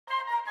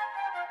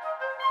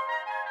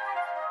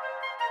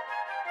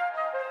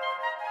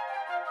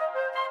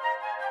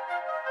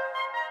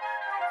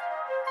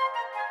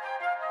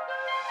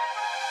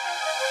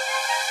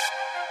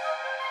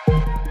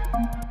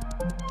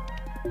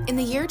In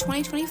the year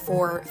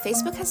 2024,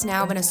 Facebook has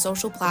now been a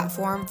social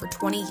platform for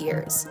 20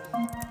 years.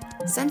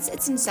 Since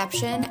its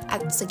inception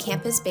as a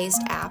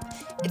campus-based app,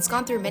 it's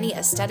gone through many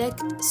aesthetic,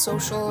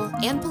 social,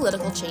 and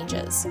political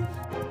changes.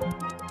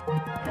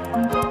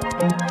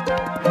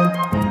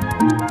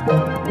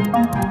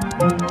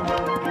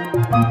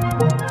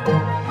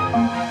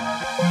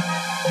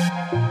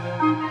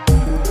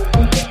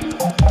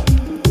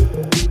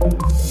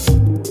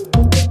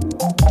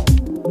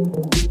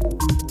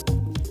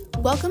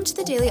 Welcome to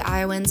the Daily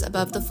Iowans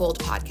Above the Fold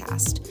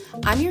podcast.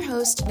 I'm your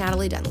host,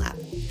 Natalie Dunlap.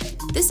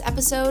 This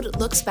episode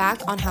looks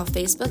back on how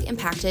Facebook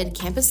impacted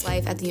campus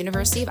life at the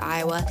University of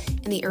Iowa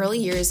in the early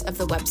years of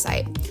the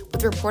website,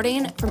 with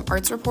reporting from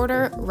arts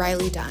reporter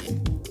Riley Dunn.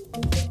 It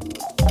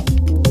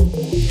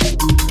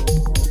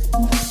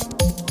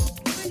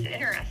was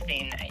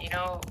interesting.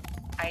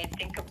 I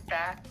think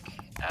back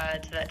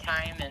to that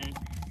time, and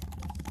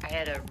I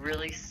had a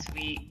really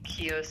sweet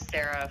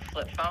Kyocera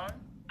flip phone.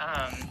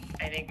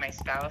 I think my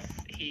spouse,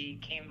 he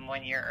came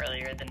 1 year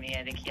earlier than me.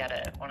 I think he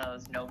had one of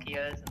those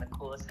Nokias, and the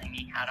coolest thing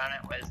he had on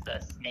it was the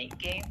Snake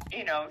game.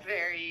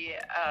 Very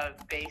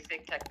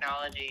basic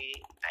technology.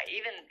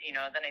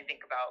 Then I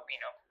think about,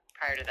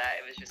 prior to that,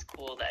 it was just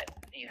cool that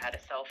you had a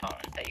cell phone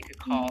that you could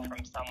call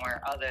from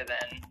somewhere other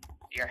than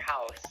your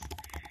house.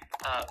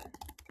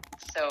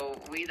 So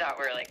we thought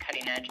we were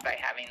cutting edge by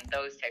having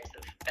those types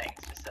of things,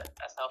 just a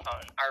cell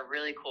phone. Our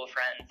really cool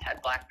friends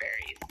had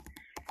Blackberries.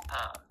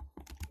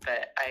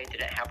 But I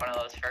didn't have one of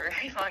those for a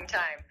very long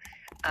time.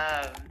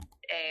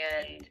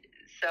 And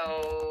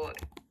so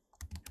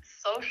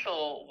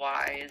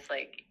social-wise,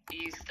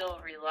 you still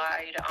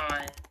relied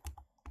on,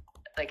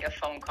 a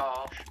phone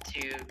call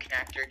to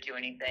connect or do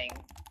anything.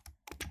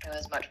 It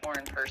was much more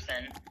in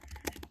person.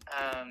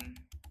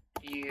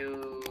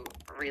 You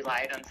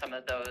relied on some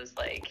of those,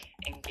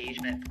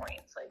 engagement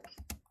points,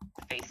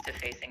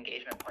 face-to-face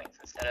engagement points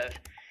instead of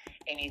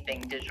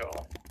anything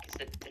digital, because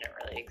it didn't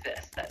really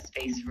exist. That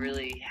space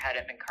really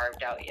hadn't been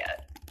carved out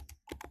yet.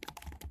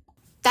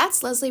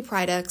 That's Leslie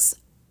Prydux,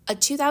 a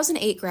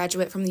 2008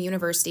 graduate from the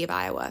University of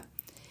Iowa.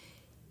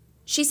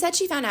 She said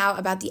she found out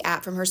about the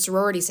app from her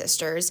sorority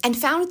sisters and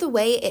found the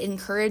way it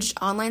encouraged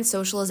online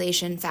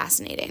socialization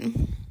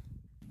fascinating.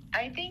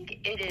 I think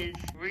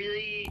it's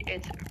really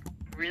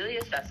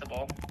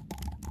accessible,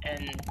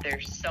 and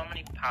there's so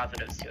many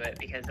positives to it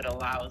because it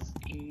allows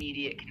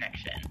immediate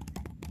connection.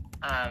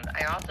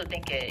 I also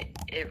think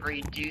it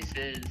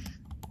reduces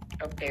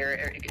a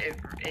barrier.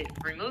 It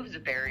removes a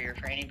barrier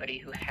for anybody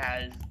who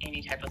has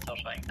any type of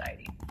social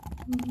anxiety.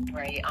 Mm-hmm.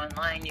 Right?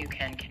 Online, you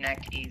can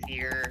connect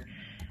easier.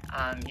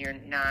 You're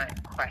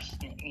not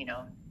questioning.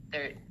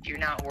 You're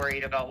not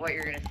worried about what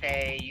you're going to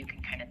say. You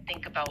can kind of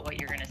think about what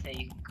you're going to say.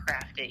 You can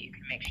craft it. You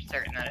can make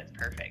certain that it's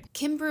perfect.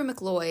 Kimbrew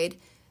McLeod,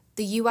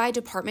 the UI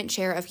Department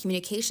Chair of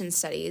Communication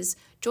Studies,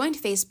 joined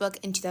Facebook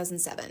in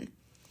 2007.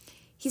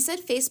 He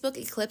said Facebook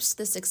eclipsed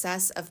the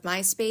success of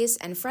MySpace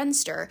and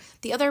Friendster,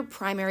 the other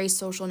primary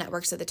social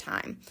networks at the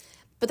time,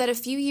 but that a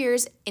few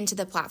years into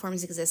the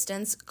platform's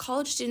existence,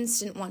 college students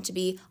didn't want to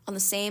be on the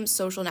same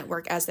social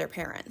network as their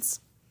parents.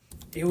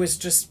 It was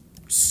just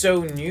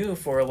so new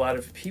for a lot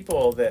of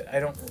people that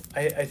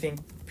I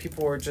think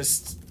people were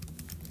just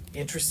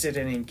interested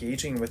in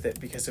engaging with it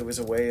because it was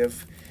a way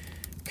of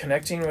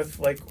connecting with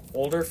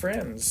older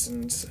friends,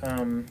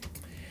 and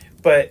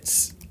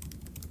but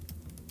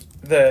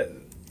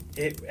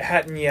it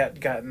hadn't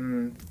yet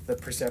gotten the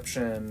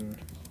perception,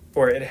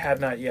 or it had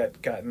not yet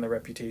gotten the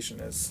reputation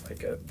as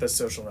the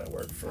social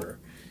network for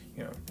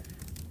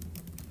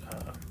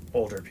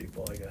older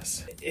people, I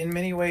guess. In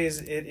many ways,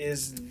 it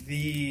is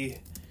the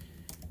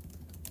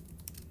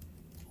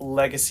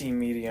legacy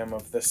medium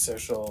of the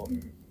social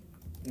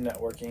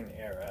networking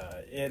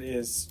era.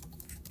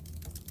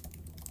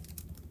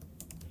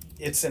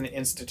 It's an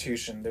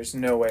institution. There's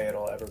no way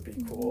it'll ever be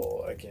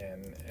cool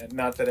again. And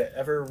not that it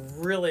ever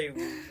really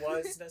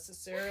was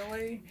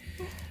necessarily.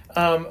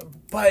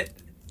 But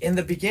in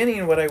the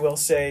beginning, what I will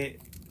say,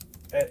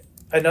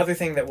 another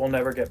thing that we'll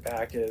never get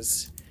back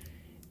is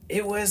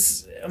it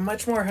was a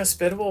much more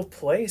hospitable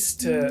place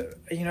to,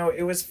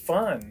 it was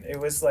fun.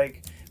 It was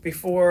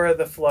before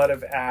the flood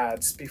of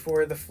ads,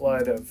 before the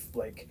flood of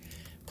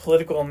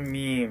political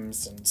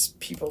memes and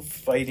people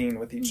fighting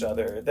with each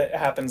other. That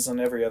happens on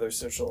every other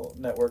social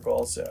network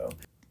also.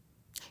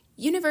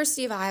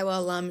 University of Iowa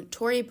alum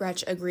Tori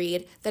Brecht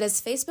agreed that as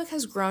Facebook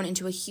has grown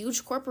into a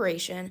huge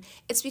corporation,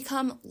 it's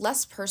become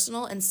less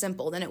personal and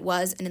simple than it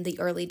was in the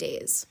early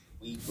days.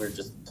 We were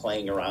just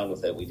playing around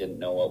with it. We didn't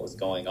know what was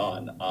going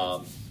on.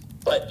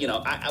 But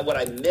what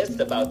I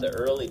missed about the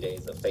early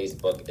days of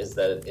Facebook is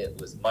that it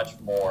was much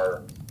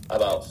more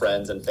about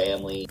friends and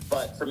family.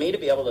 But for me to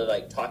be able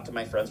to talk to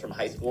my friends from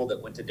high school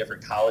that went to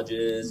different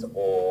colleges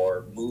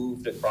or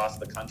moved across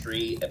the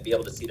country and be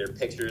able to see their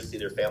pictures, see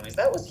their families,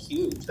 that was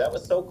huge. That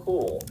was so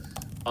cool.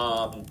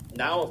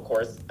 Now, of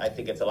course, I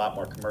think it's a lot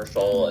more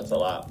commercial. It's a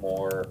lot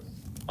more,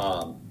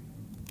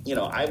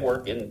 I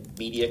work in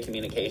media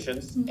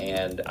communications,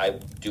 and I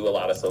do a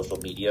lot of social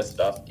media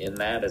stuff in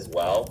that as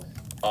well.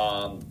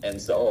 And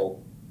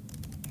so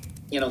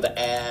the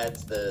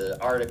ads, the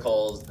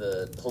articles,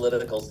 the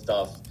political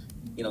stuff,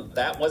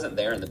 that wasn't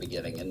there in the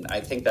beginning. And I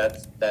think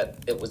that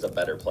it was a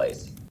better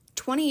place.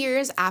 20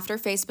 years after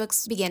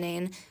Facebook's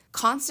beginning,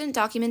 constant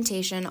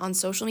documentation on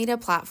social media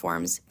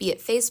platforms, be it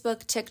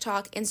Facebook,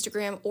 TikTok,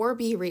 Instagram, or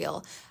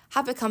BeReal,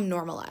 have become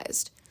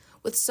normalized.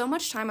 With so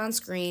much time on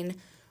screen,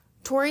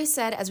 Tori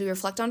said as we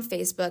reflect on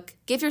Facebook,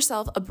 give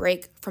yourself a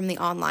break from the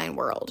online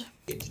world.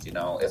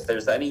 If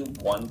there's any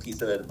one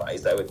piece of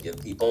advice I would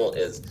give people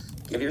is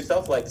give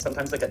yourself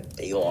sometimes a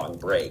day-long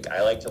break.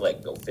 I like to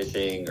go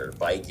fishing or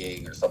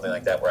biking or something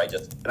like that where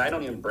I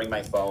don't even bring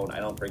my phone.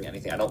 I don't bring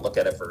anything. I don't look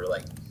at it for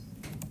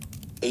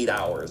 8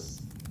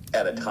 hours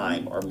at a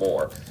time or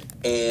more.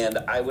 And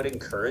I would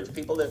encourage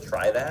people to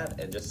try that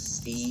and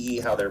just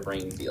see how their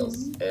brain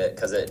feels,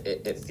 because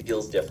it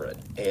feels different.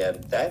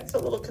 And that's a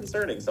little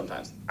concerning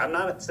sometimes. I'm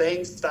not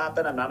saying stop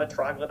it. I'm not a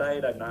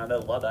troglodyte. I'm not a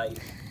Luddite.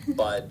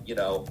 But,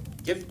 give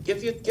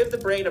the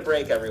brain a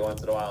break every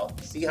once in a while.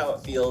 See how it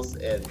feels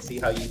and see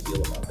how you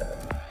feel about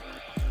that.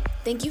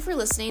 Thank you for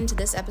listening to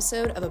this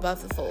episode of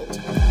Above the Fold.